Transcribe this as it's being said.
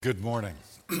Good morning.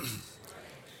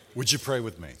 Would you pray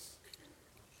with me?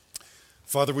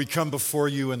 Father, we come before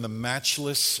you in the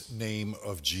matchless name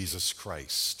of Jesus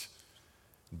Christ.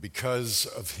 Because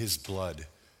of his blood,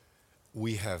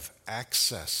 we have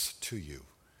access to you,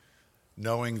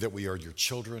 knowing that we are your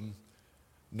children,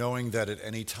 knowing that at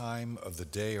any time of the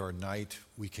day or night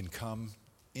we can come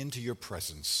into your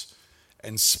presence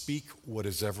and speak what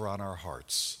is ever on our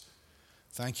hearts.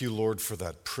 Thank you, Lord, for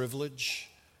that privilege.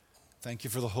 Thank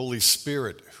you for the Holy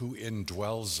Spirit who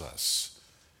indwells us.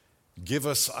 Give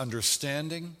us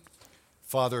understanding.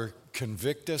 Father,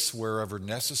 convict us wherever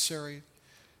necessary.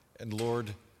 And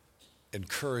Lord,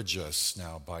 encourage us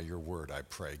now by your word, I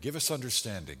pray. Give us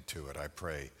understanding to it, I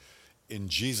pray. In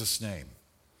Jesus' name,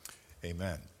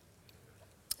 amen.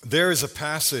 There is a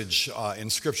passage in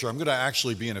Scripture. I'm going to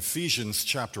actually be in Ephesians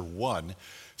chapter 1.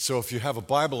 So if you have a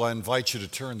Bible, I invite you to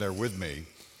turn there with me.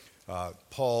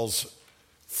 Paul's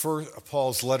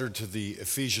letter to the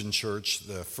Ephesian church,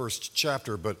 the first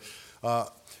chapter. But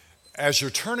as you're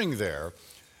turning there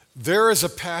is a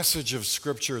passage of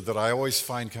Scripture that I always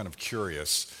find kind of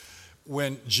curious.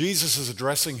 When Jesus is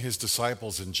addressing his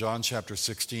disciples in John chapter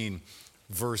 16,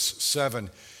 verse 7,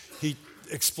 he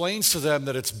explains to them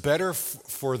that it's better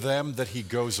for them that he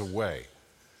goes away.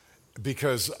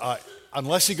 Because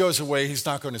unless he goes away, he's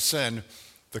not going to send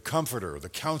the Comforter, the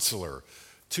Counselor,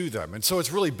 to them. And so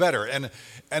it's really better. And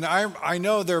I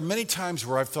know there are many times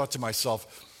where I've thought to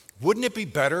myself, wouldn't it be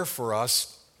better for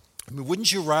us? I mean,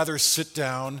 wouldn't you rather sit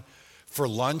down for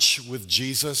lunch with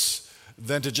Jesus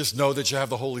than to just know that you have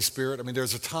the Holy Spirit? I mean, there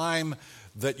have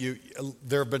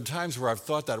been times where I've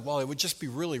thought that, well, it would just be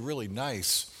really, really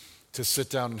nice to sit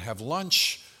down and have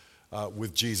lunch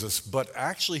with Jesus. But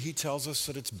actually, he tells us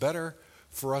that it's better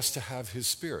for us to have his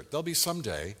Spirit. There'll be some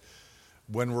day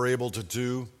when we're able to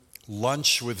do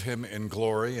lunch with him in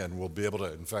glory, and we'll be able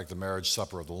to, in fact, the marriage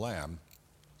supper of the Lamb.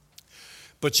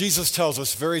 But Jesus tells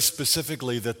us very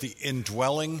specifically that the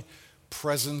indwelling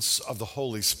presence of the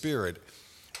Holy Spirit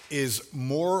is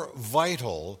more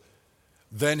vital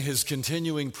than his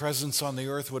continuing presence on the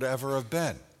earth would ever have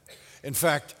been. In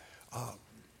fact,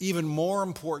 even more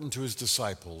important to his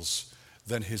disciples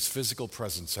than his physical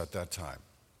presence at that time.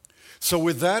 So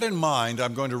with that in mind,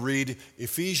 I'm going to read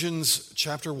Ephesians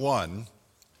chapter 1,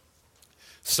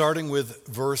 starting with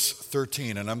verse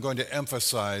 13, and I'm going to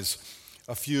emphasize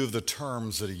a few of the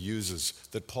terms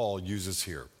that Paul uses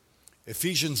here.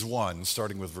 Ephesians 1,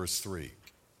 starting with verse 3.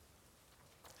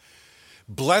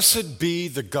 Blessed be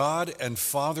the God and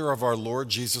Father of our Lord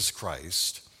Jesus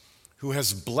Christ, who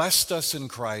has blessed us in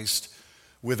Christ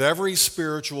with every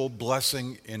spiritual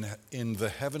blessing in the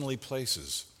heavenly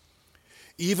places,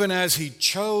 even as he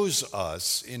chose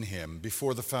us in him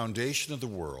before the foundation of the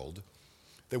world,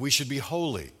 that we should be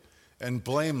holy and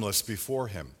blameless before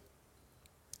him.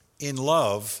 In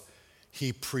love,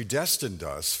 he predestined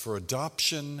us for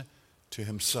adoption to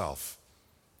himself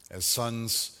as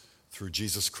sons through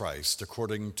Jesus Christ,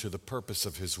 according to the purpose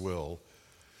of his will,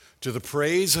 to the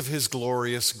praise of his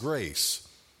glorious grace,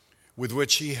 with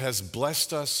which he has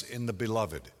blessed us in the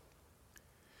Beloved.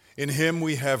 In him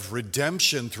we have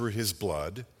redemption through his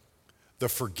blood, the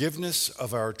forgiveness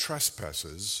of our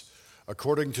trespasses,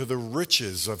 according to the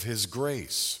riches of his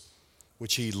grace,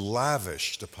 which he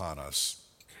lavished upon us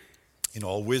in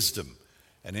all wisdom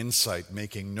and insight,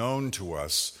 making known to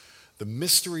us the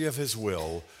mystery of his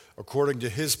will, according to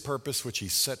his purpose, which he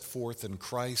set forth in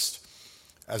Christ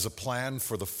as a plan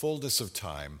for the fullness of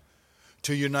time,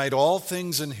 to unite all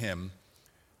things in him,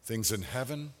 things in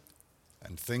heaven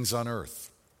and things on earth.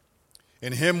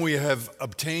 In him we have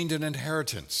obtained an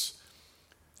inheritance,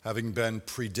 having been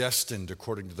predestined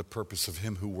according to the purpose of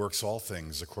him who works all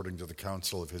things according to the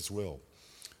counsel of his will,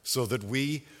 so that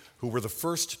we who were the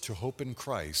first to hope in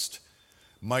Christ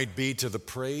might be to the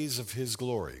praise of his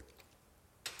glory.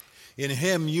 In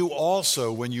him you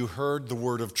also, when you heard the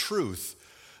word of truth,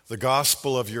 the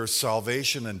gospel of your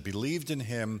salvation, and believed in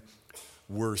him,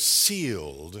 were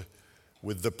sealed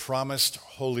with the promised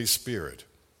Holy Spirit,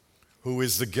 who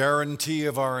is the guarantee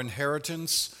of our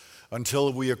inheritance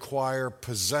until we acquire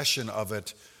possession of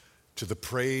it to the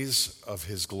praise of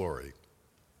his glory.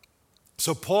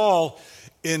 So Paul,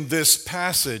 in this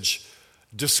passage,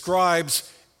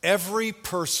 describes every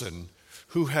person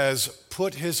who has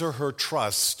put his or her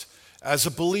trust as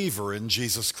a believer in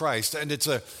Jesus Christ. And it's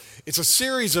a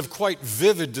series of quite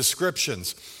vivid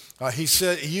descriptions. He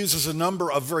uses a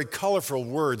number of very colorful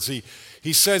words. He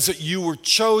says that you were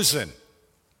chosen.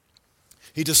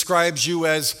 He describes you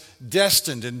as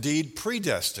destined, indeed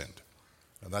predestined.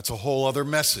 Now, that's a whole other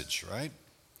message, right?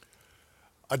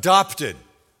 Adopted,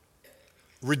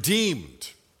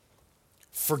 redeemed,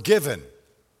 forgiven,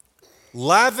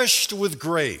 lavished with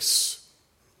grace,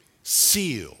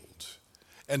 sealed.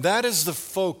 And that is the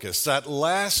focus. That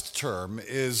last term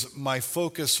is my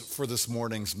focus for this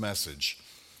morning's message.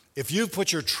 If you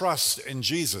put your trust in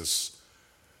Jesus,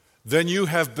 then you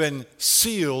have been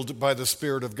sealed by the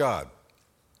Spirit of God.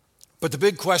 But the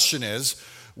big question is,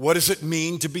 what does it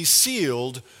mean to be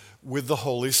sealed with the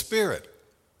Holy Spirit?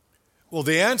 Well,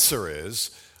 the answer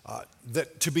is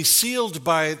that to be sealed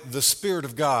by the Spirit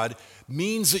of God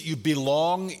means that you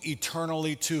belong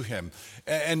eternally to Him.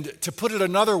 And to put it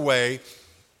another way,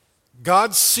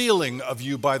 God's sealing of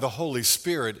you by the Holy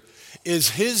Spirit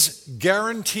is His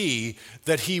guarantee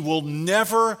that He will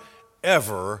never,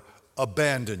 ever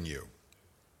abandon you.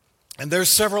 And there's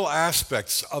several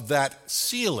aspects of that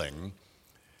sealing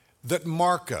that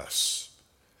mark us.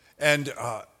 And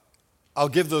I'll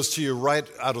give those to you right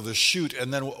out of the chute,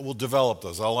 and then we'll develop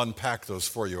those. I'll unpack those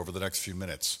for you over the next few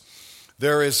minutes.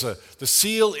 The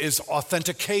seal is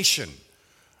authentication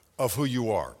of who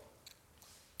you are.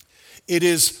 It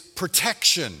is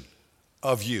protection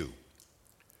of you.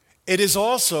 It is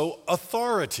also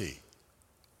authority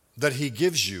that He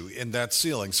gives you in that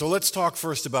sealing. So let's talk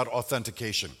first about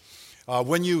authentication.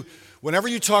 Whenever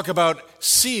you talk about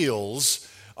seals,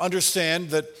 understand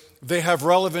that they have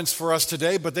relevance for us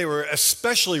today, but they were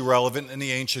especially relevant in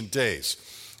the ancient days.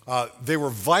 They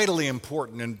were vitally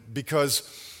important because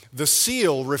the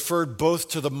seal referred both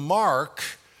to the mark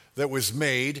that was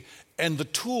made and the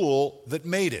tool that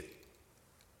made it.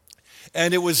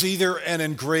 And it was either an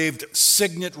engraved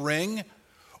signet ring,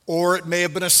 or it may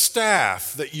have been a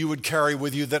staff that you would carry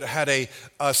with you that had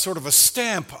a sort of a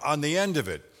stamp on the end of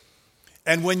it.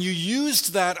 And when you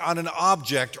used that on an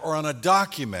object or on a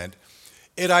document,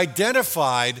 it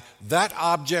identified that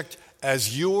object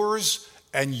as yours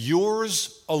and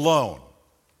yours alone.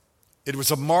 It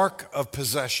was a mark of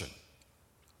possession.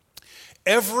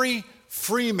 Every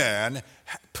free man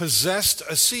possessed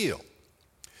a seal.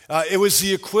 It was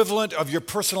the equivalent of your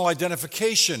personal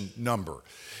identification number.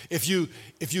 If you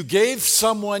gave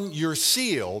someone your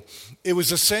seal, it was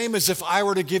the same as if I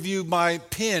were to give you my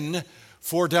PIN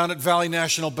for down at Valley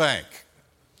National Bank,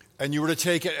 and you were to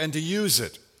take it and to use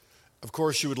it. Of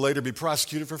course, you would later be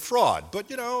prosecuted for fraud,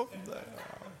 but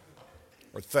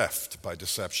or theft by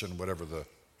deception, whatever the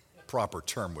proper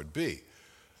term would be.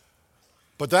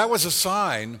 But that was a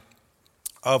sign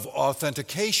of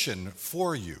authentication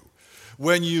for you.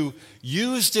 When you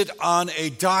used it on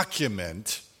a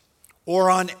document,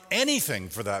 or on anything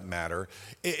for that matter,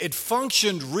 it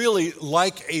functioned really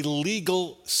like a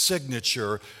legal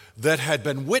signature that had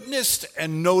been witnessed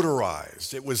and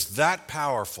notarized. It was that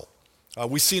powerful.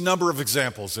 We see a number of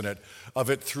examples of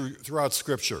it throughout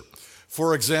Scripture.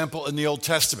 For example, in the Old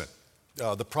Testament,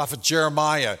 the prophet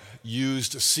Jeremiah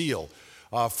used a seal.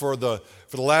 For the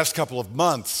last couple of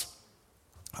months,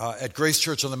 at Grace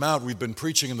Church on the Mount, we've been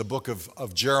preaching in the book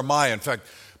of Jeremiah. In fact,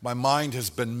 my mind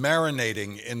has been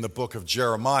marinating in the book of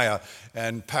Jeremiah,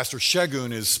 and Pastor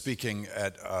Shegun is speaking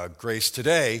at Grace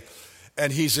today,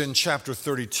 and he's in chapter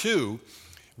 32,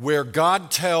 where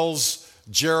God tells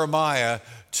Jeremiah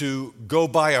to go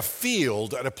buy a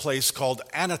field at a place called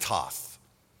Anathoth.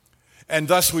 And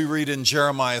thus we read in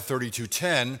Jeremiah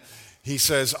 32:10, he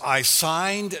says, I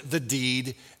signed the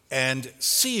deed and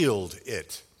sealed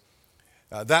it.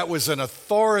 That was an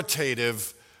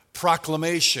authoritative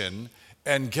proclamation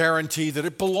and guarantee that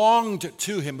it belonged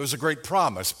to him. It was a great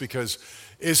promise because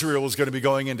Israel was going to be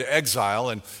going into exile,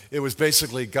 and it was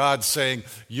basically God saying,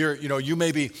 you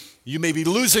may be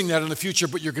losing that in the future,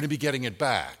 but you're going to be getting it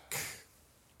back.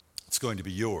 It's going to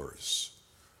be yours.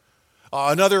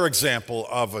 Another example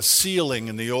of a sealing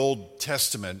in the Old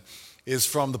Testament is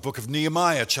from the book of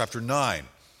Nehemiah, chapter 9.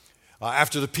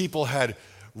 After the people had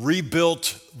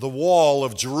rebuilt the wall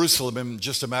of Jerusalem in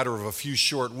just a matter of a few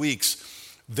short weeks,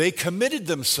 they committed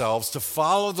themselves to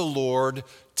follow the Lord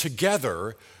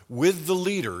together with the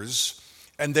leaders,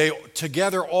 and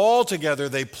all together,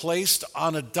 they placed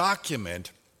on a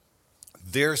document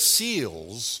their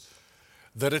seals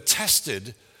that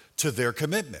attested to their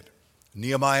commitment.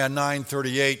 Nehemiah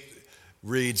 9:38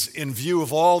 reads, in view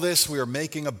of all this, we are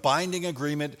making a binding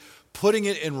agreement, putting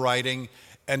it in writing,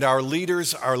 and our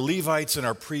leaders, our Levites, and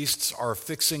our priests are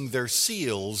affixing their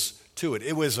seals to it.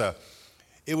 It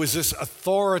was this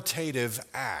authoritative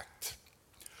act.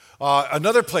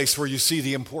 Another place where you see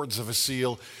the importance of a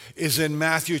seal is in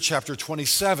Matthew chapter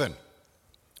 27,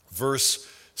 verse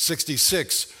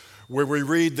 66, where we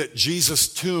read that Jesus'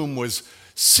 tomb was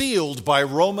sealed by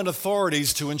Roman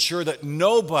authorities to ensure that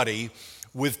nobody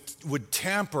would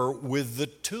tamper with the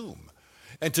tomb.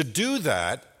 And to do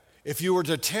that, if you were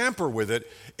to tamper with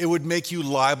it, it would make you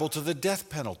liable to the death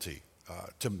penalty.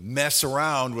 to mess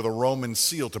around with a Roman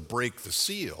seal, to break the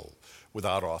seal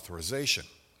without authorization.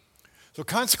 So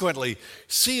consequently,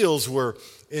 seals were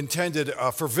intended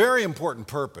for very important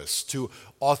purpose, to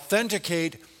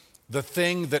authenticate the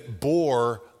thing that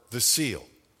bore the seal.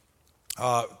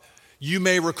 You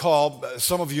may recall,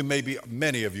 some of you, maybe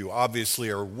many of you, obviously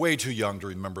are way too young to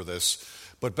remember this,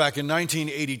 but back in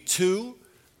 1982,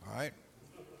 all right,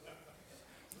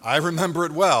 I remember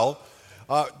it well.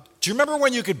 Do you remember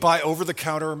when you could buy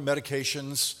over-the-counter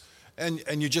medications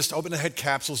and you just open the head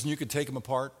capsules and you could take them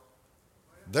apart?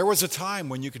 There was a time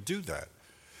when you could do that.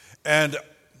 And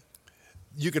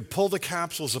you could pull the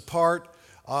capsules apart,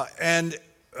 and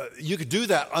you could do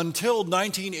that until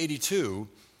 1982,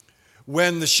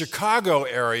 when the Chicago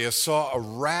area saw a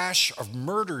rash of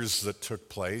murders that took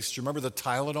place. Do you remember the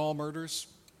Tylenol murders?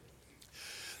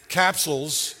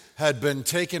 Capsules had been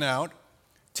taken out,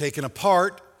 taken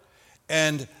apart,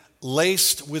 and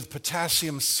laced with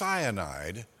potassium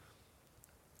cyanide,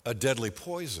 a deadly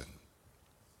poison.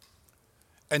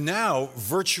 And now,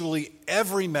 virtually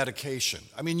every medication,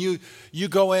 I mean, you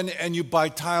go in and you buy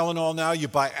Tylenol now, you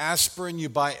buy aspirin, you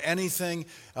buy anything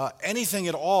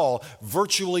at all,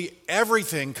 virtually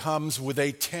everything comes with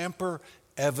a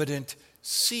tamper-evident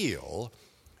seal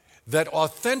that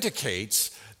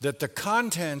authenticates that the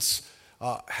contents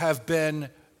have been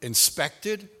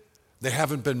inspected, they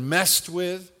haven't been messed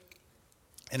with,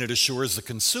 and it assures the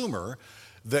consumer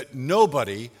that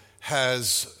nobody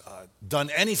has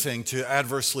done anything to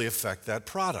adversely affect that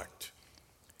product.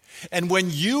 And when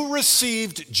you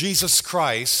received Jesus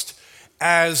Christ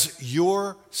as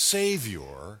your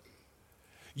Savior,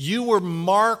 you were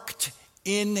marked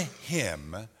in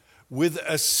Him with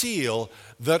a seal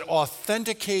that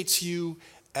authenticates you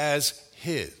as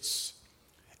His.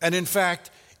 And in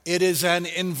fact, it is an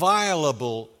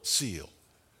inviolable seal.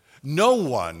 No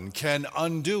one can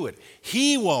undo it.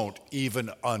 He won't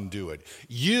even undo it.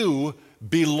 You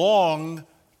belong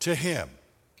to Him.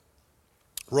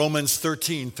 Romans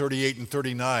 13, 38 and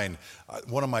 39,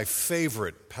 one of my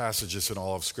favorite passages in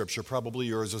all of Scripture, probably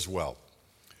yours as well.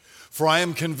 For I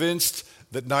am convinced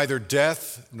that neither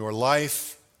death nor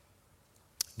life,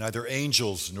 neither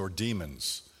angels nor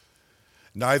demons,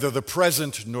 neither the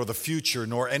present nor the future,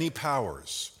 nor any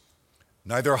powers,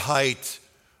 neither height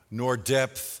nor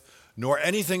depth, nor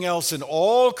anything else in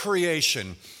all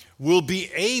creation will be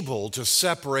able to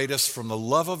separate us from the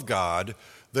love of God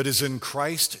that is in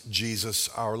Christ Jesus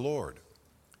our Lord.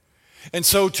 And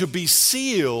so to be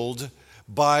sealed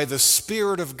by the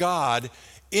Spirit of God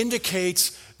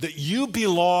indicates that you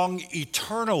belong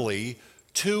eternally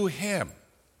to Him.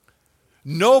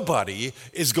 Nobody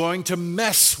is going to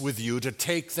mess with you to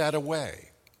take that away.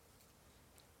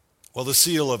 Well, the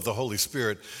seal of the Holy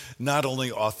Spirit not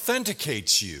only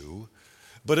authenticates you,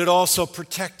 but it also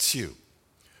protects you.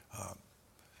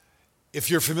 If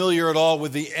you're familiar at all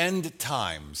with the end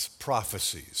times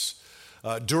prophecies,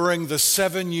 during the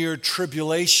 7-year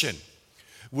tribulation,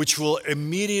 which will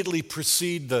immediately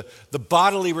precede the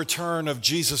bodily return of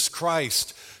Jesus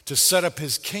Christ to set up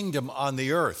His kingdom on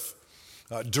the earth,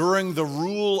 during the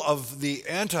rule of the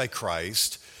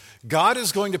Antichrist, God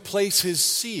is going to place His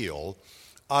seal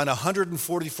on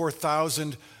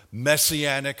 144,000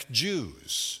 Messianic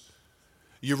Jews.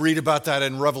 You read about that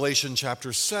in Revelation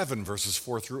chapter 7, verses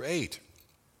 4 through 8.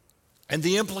 And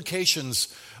the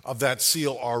implications of that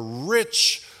seal are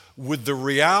rich with the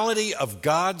reality of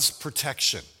God's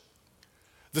protection.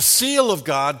 The seal of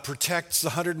God protects the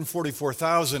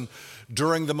 144,000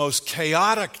 during the most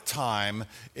chaotic time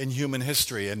in human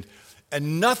history, and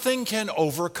nothing can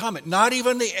overcome it, not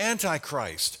even the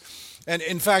Antichrist. And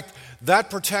in fact, that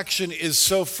protection is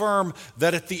so firm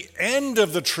that at the end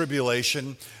of the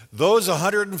tribulation, those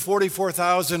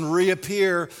 144,000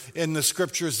 reappear in the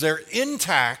Scriptures. They're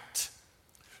intact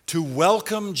to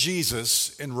welcome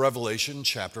Jesus in Revelation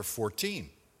chapter 14.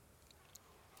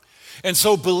 And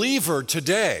so, believer,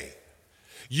 today,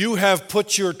 you have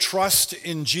put your trust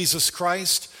in Jesus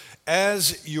Christ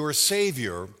as your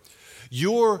Savior.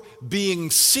 You're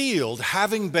being sealed,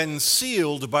 having been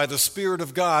sealed by the Spirit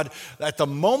of God at the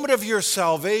moment of your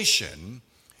salvation,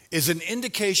 is an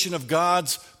indication of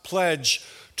God's pledge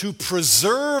to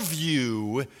preserve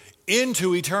you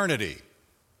into eternity.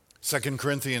 2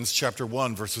 Corinthians chapter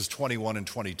 1, verses 21 and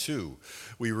 22,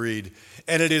 we read,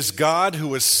 "And it is God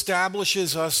who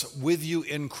establishes us with you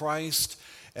in Christ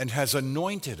and has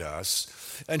anointed us,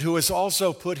 and who has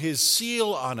also put His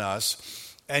seal on us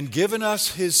and given us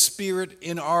His Spirit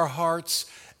in our hearts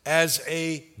as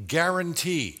a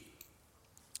guarantee."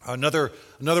 Another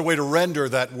way to render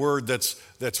that word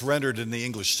that's rendered in the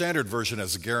English Standard Version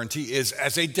as a guarantee is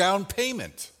as a down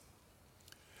payment.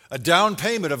 A down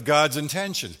payment of God's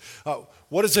intentions.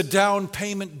 What does a down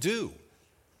payment do?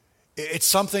 It's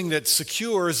something that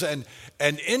secures and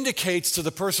indicates to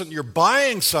the person you're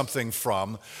buying something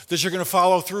from that you're going to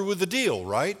follow through with the deal,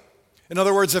 right? In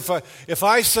other words, if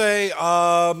I say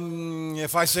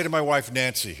to my wife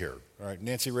Nancy here, all right,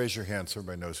 Nancy, raise your hand so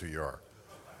everybody knows who you are.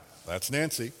 That's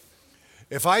Nancy.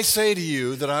 If I say to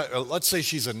you that let's say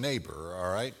she's a neighbor,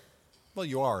 all right? Well,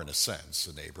 you are in a sense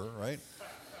a neighbor, right?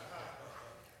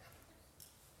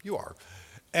 You are.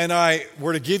 And I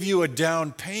were to give you a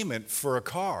down payment for a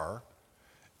car,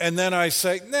 and then I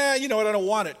say, nah, you know what, I don't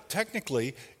want it.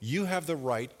 Technically, you have the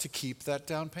right to keep that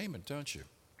down payment, don't you?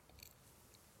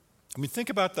 I mean, think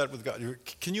about that with God.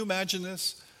 Can you imagine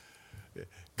this?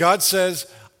 God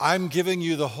says, I'm giving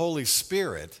you the Holy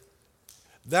Spirit.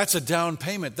 That's a down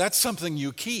payment. That's something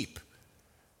you keep.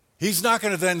 He's not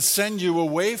going to then send you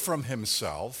away from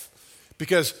himself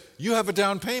because you have a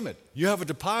down payment. You have a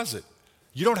deposit.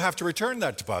 You don't have to return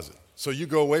that deposit. So you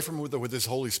go away from him with his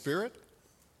Holy Spirit?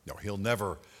 No, he'll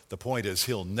never. The point is,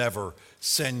 he'll never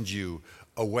send you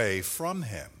away from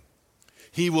him.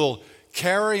 He will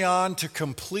carry on to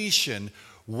completion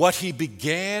what he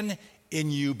began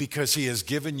in you because he has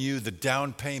given you the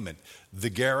down payment, the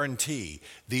guarantee,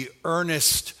 the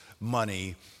earnest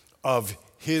money of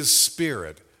his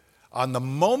Spirit at the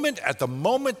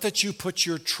moment that you put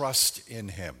your trust in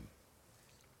him.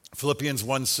 Philippians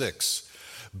 1:6,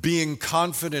 being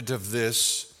confident of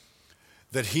this,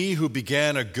 that he who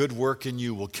began a good work in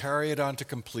you will carry it on to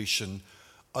completion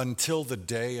until the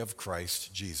day of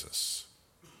Christ Jesus.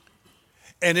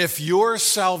 And if your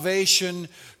salvation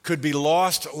could be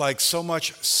lost like so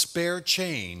much spare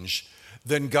change,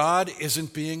 then God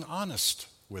isn't being honest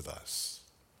with us.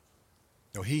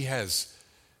 No, he has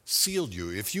sealed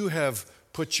you. If you have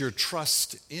put your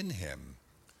trust in him,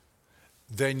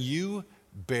 then you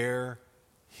bear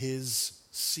his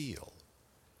seal.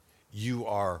 You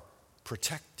are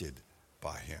protected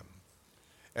by him.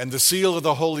 And the seal of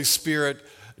the Holy Spirit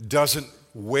doesn't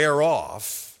wear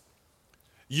off.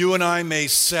 You and I may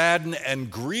sadden and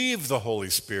grieve the Holy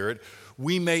Spirit.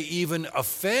 We may even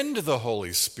offend the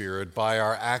Holy Spirit by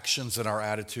our actions and our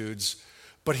attitudes,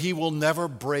 but he will never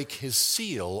break his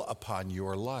seal upon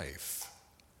your life.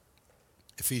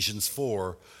 Ephesians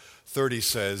 4:30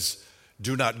 says,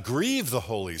 do not grieve the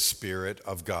Holy Spirit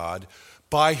of God,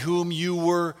 by whom you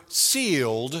were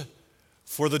sealed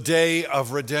for the day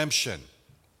of redemption.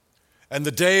 And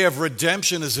the day of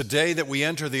redemption is a day that we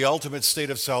enter the ultimate state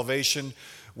of salvation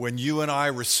when you and I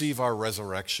receive our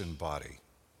resurrection body.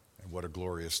 And what a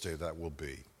glorious day that will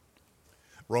be.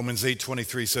 Romans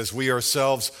 8:23 says, we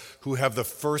ourselves who have the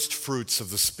first fruits of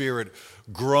the Spirit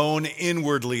groan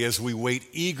inwardly as we wait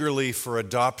eagerly for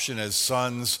adoption as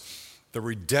sons, the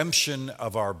redemption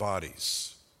of our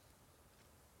bodies.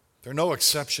 There are no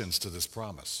exceptions to this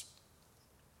promise.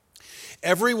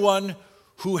 Everyone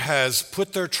who has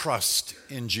put their trust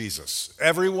in Jesus,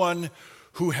 everyone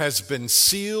who has been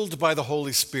sealed by the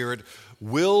Holy Spirit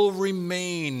will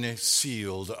remain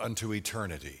sealed unto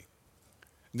eternity.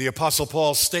 The Apostle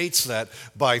Paul states that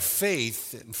by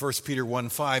faith, in 1 Peter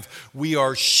 1:5, we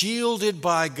are shielded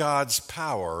by God's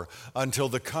power until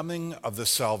the coming of the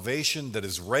salvation that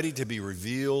is ready to be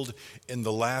revealed in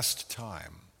the last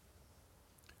time.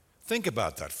 Think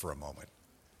about that for a moment.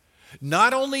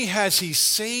 Not only has he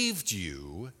saved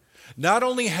you, not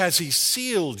only has he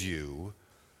sealed you,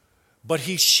 but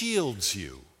he shields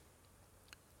you.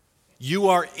 You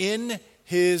are in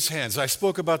his hands. I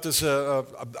spoke about this a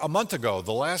month ago,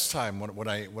 the last time when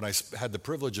I had the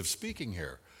privilege of speaking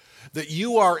here, that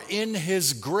you are in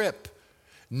his grip.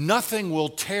 Nothing will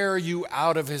tear you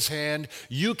out of his hand.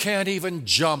 You can't even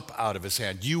jump out of his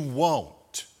hand. You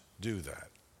won't do that.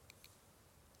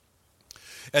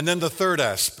 And then the third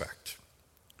aspect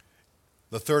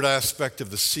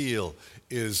of the seal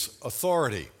is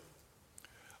authority.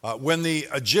 When the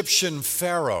Egyptian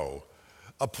Pharaoh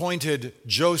appointed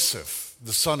Joseph,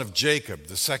 the son of Jacob,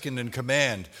 the second in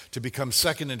command, to become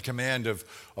second in command of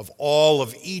all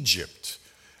of Egypt,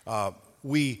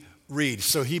 we read,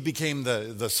 so he became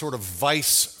the sort of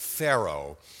vice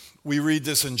Pharaoh. We read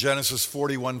this in Genesis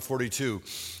 41:42.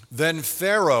 Then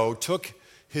Pharaoh took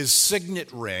his signet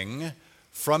ring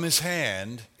from his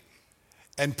hand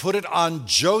and put it on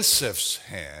Joseph's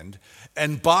hand,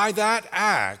 and by that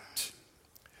act,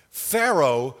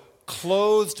 Pharaoh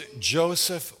clothed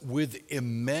Joseph with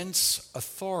immense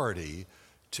authority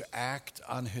to act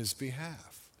on his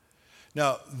behalf.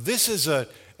 Now, this is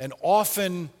an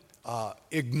often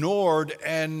ignored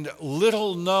and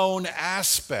little known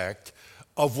aspect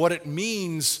of what it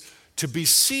means to be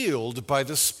sealed by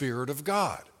the Spirit of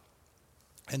God.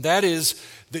 And that is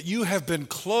that you have been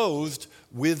clothed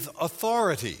with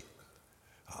authority.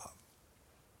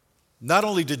 Not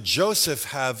only did Joseph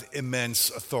have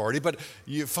immense authority, but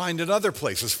you find in other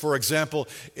places. For example,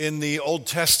 in the Old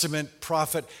Testament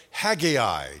prophet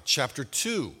Haggai, chapter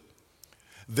 2.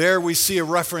 There we see a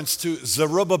reference to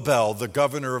Zerubbabel, the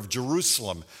governor of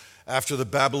Jerusalem, after the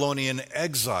Babylonian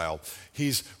exile.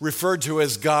 He's referred to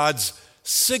as God's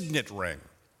signet ring.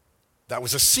 That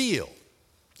was a seal.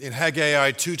 In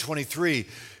Haggai 2:23,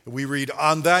 we read,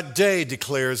 "On that day,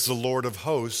 declares the Lord of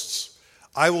hosts,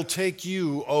 I will take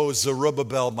you, O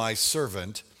Zerubbabel, my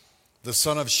servant, the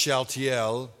son of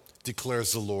Shealtiel,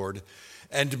 declares the Lord,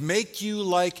 and make you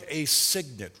like a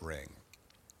signet ring.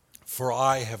 For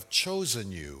I have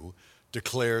chosen you,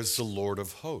 declares the Lord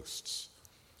of hosts."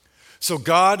 So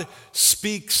God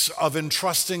speaks of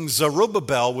entrusting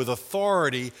Zerubbabel with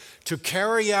authority to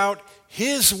carry out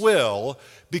his will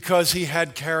because he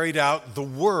had carried out the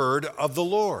word of the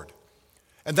Lord.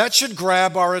 And that should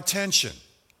grab our attention,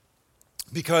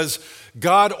 because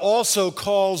God also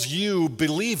calls you,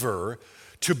 believer,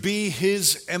 to be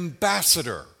his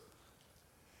ambassador.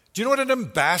 Do you know what an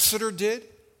ambassador did?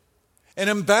 An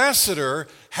ambassador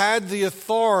had the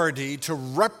authority to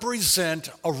represent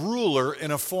a ruler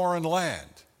in a foreign land.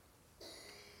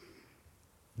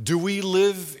 Do we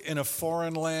live in a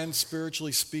foreign land,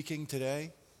 spiritually speaking,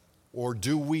 today? Or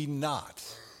do we not?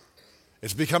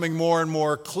 It's becoming more and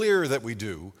more clear that we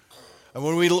do. And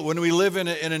when we live in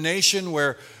a nation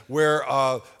where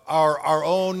our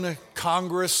own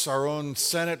Congress, our own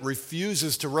Senate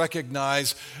refuses to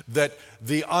recognize that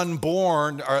the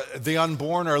unborn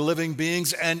are living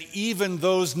beings, and even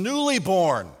those newly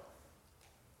born.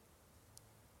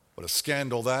 What a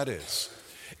scandal that is.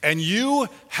 And you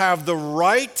have the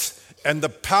right and the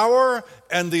power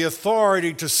and the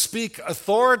authority to speak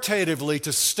authoritatively,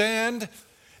 to stand,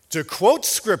 to quote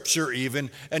Scripture even,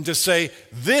 and to say,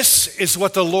 this is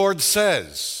what the Lord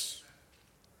says.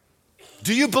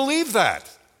 Do you believe that?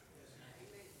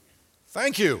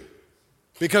 Thank you,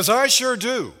 because I sure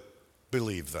do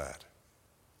believe that.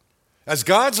 As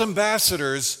God's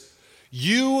ambassadors,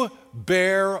 you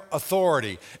bear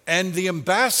authority, and the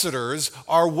ambassadors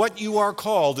are what you are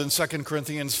called in 2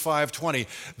 Corinthians 5:20.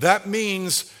 That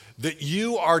means that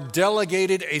you are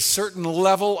delegated a certain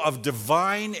level of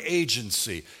divine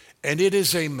agency, and it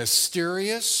is a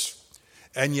mysterious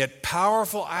and yet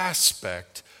powerful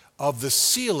aspect of the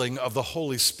sealing of the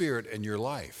Holy Spirit in your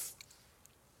life.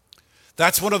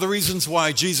 That's one of the reasons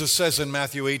why Jesus says in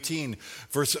Matthew 18,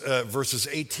 verses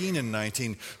 18 and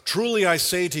 19, "Truly I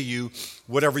say to you,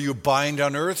 whatever you bind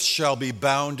on earth shall be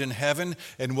bound in heaven,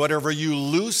 and whatever you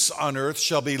loose on earth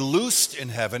shall be loosed in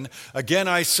heaven. Again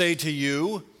I say to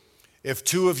you, if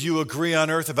two of you agree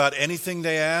on earth about anything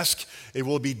they ask, it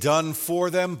will be done for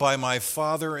them by my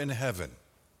Father in heaven."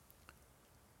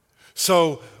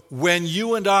 So when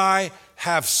you and I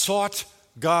have sought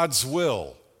God's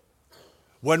will,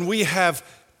 when we have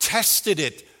tested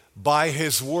it by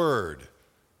his word,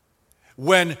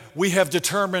 when we have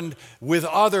determined with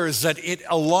others that it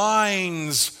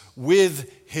aligns with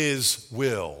his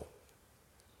will,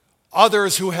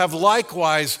 others who have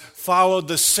likewise followed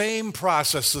the same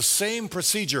process, the same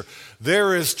procedure,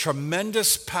 there is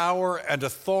tremendous power and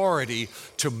authority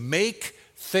to make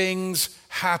things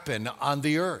happen on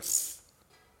the earth,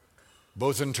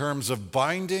 both in terms of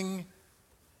binding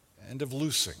and of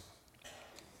loosing.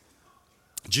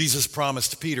 Jesus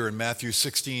promised Peter in Matthew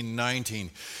 16:19,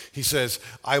 he says,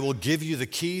 "I will give you the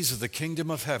keys of the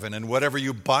kingdom of heaven, and whatever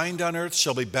you bind on earth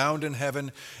shall be bound in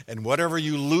heaven, and whatever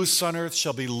you loose on earth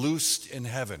shall be loosed in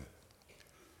heaven."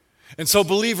 And so,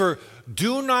 believer,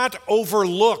 do not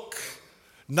overlook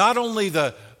not only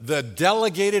the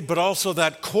delegated, but also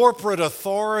that corporate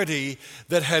authority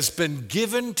that has been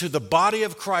given to the body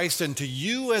of Christ and to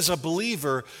you as a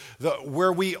believer,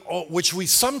 which we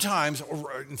sometimes,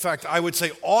 or in fact, I would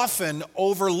say often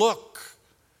overlook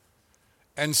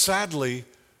and sadly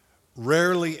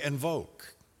rarely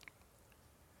invoke.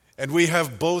 And we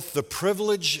have both the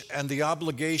privilege and the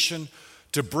obligation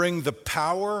to bring the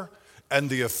power and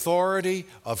the authority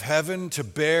of heaven to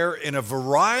bear in a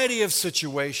variety of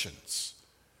situations.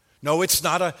 No, it's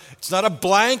not a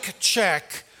blank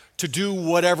check to do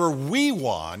whatever we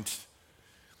want,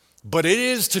 but it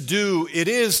is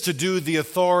the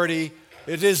authority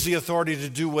to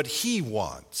do what he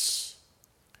wants.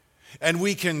 And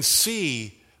we can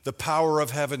see the power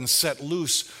of heaven set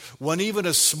loose when even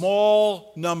a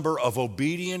small number of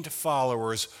obedient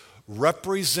followers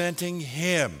representing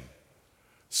him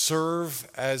serve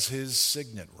as his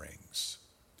signet rings.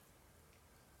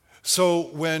 So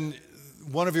when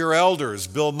one of your elders,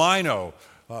 Bill Mino,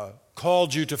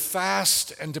 called you to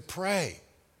fast and to pray.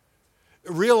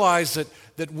 Realize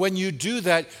that when you do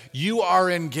that, you are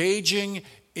engaging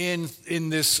in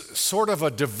this sort of a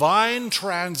divine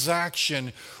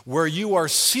transaction where you are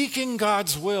seeking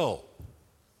God's will.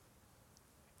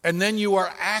 And then you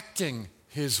are acting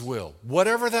His will,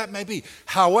 whatever that may be.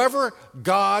 However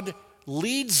God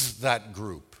leads that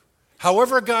group,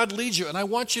 however God leads you, and I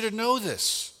want you to know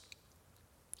this.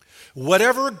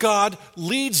 Whatever God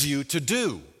leads you to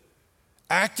do,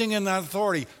 acting in that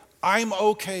authority, I'm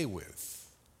okay with.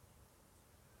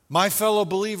 My fellow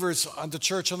believers on the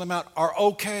Church on the Mount are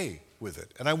okay with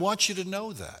it, and I want you to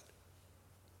know that.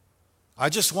 I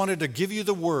just wanted to give you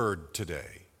the word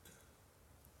today.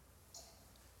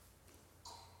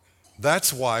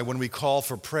 That's why when we call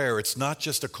for prayer, it's not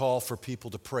just a call for people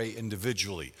to pray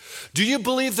individually. Do you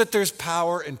believe that there's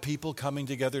power in people coming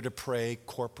together to pray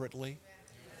corporately?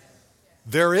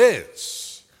 There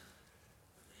is.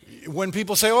 When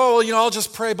people say, oh, well, I'll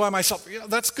just pray by myself.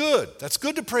 That's good. That's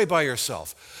good to pray by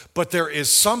yourself. But there is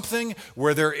something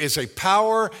where there is a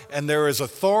power and there is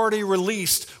authority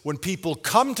released when people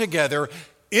come together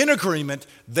in agreement.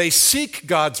 They seek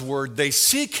God's word. They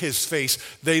seek His face.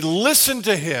 They listen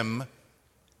to Him.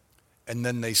 And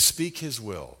then they speak His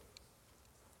will.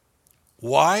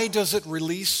 Why does it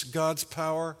release God's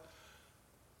power?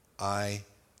 I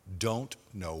don't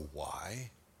know why.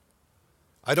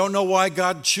 I don't know why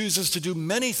God chooses to do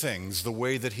many things the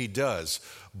way that He does,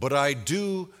 but I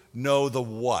do know the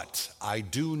what. I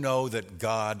do know that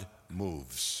God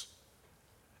moves.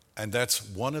 And that's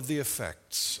one of the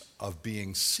effects of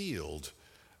being sealed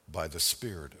by the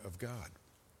Spirit of God.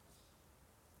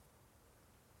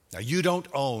 Now, you don't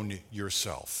own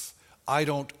yourself. I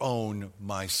don't own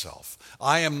myself.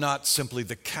 I am not simply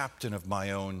the captain of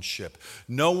my own ship.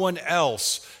 No one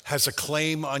else has a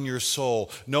claim on your soul.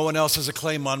 No one else has a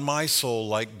claim on my soul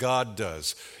like God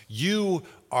does. You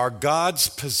are God's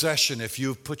possession if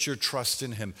you've put your trust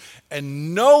in Him.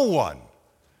 And no one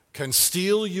can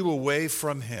steal you away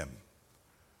from Him.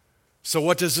 So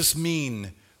what does this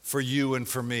mean for you and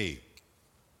for me?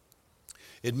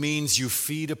 It means you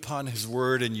feed upon His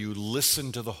word and you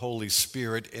listen to the Holy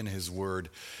Spirit in His word,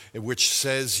 which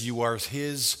says you are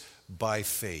His by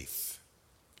faith.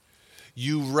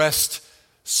 You rest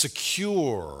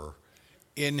secure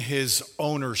in His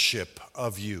ownership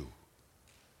of you.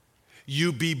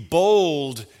 You be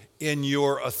bold in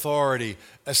your authority,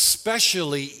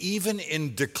 especially even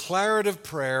in declarative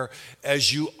prayer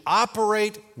as you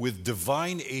operate with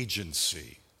divine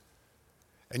agency.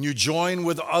 And you join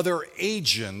with other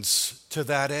agents to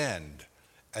that end.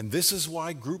 And this is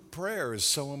why group prayer is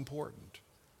so important.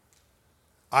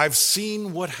 I've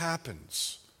seen what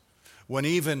happens when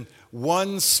even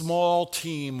one small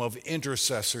team of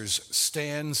intercessors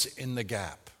stands in the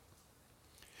gap.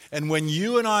 And when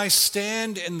you and I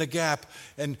stand in the gap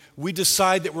and we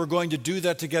decide that we're going to do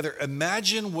that together,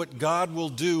 imagine what God will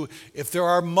do if there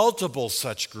are multiple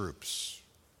such groups.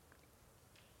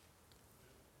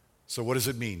 So what does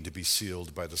it mean to be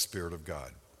sealed by the Spirit of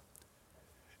God?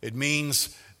 It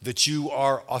means that you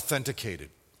are authenticated.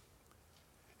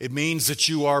 It means that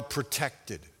you are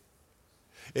protected.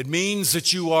 It means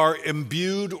that you are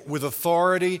imbued with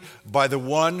authority by the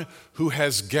one who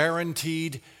has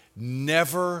guaranteed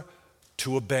never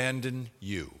to abandon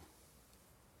you.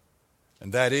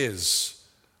 And that is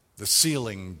the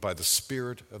sealing by the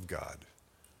Spirit of God.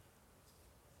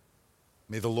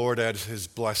 May the Lord add His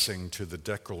blessing to the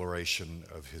declaration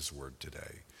of His word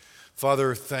today.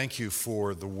 Father, thank you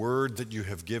for the word that you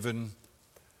have given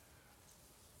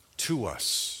to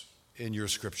us in your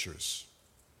scriptures.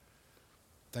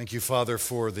 Thank you, Father,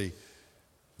 for the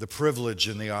privilege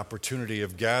and the opportunity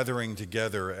of gathering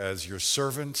together as your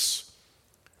servants,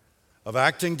 of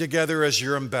acting together as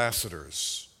your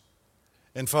ambassadors.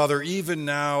 And Father, even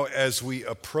now as we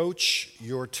approach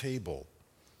your table,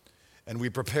 and we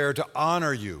prepare to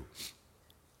honor you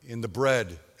in the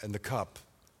bread and the cup.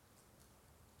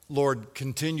 Lord,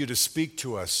 continue to speak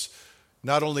to us.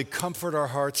 Not only comfort our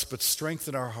hearts, but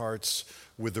strengthen our hearts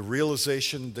with the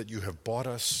realization that you have bought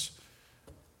us,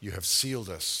 you have sealed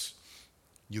us,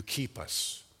 you keep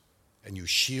us, and you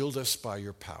shield us by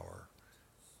your power.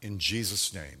 In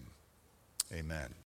Jesus' name, amen.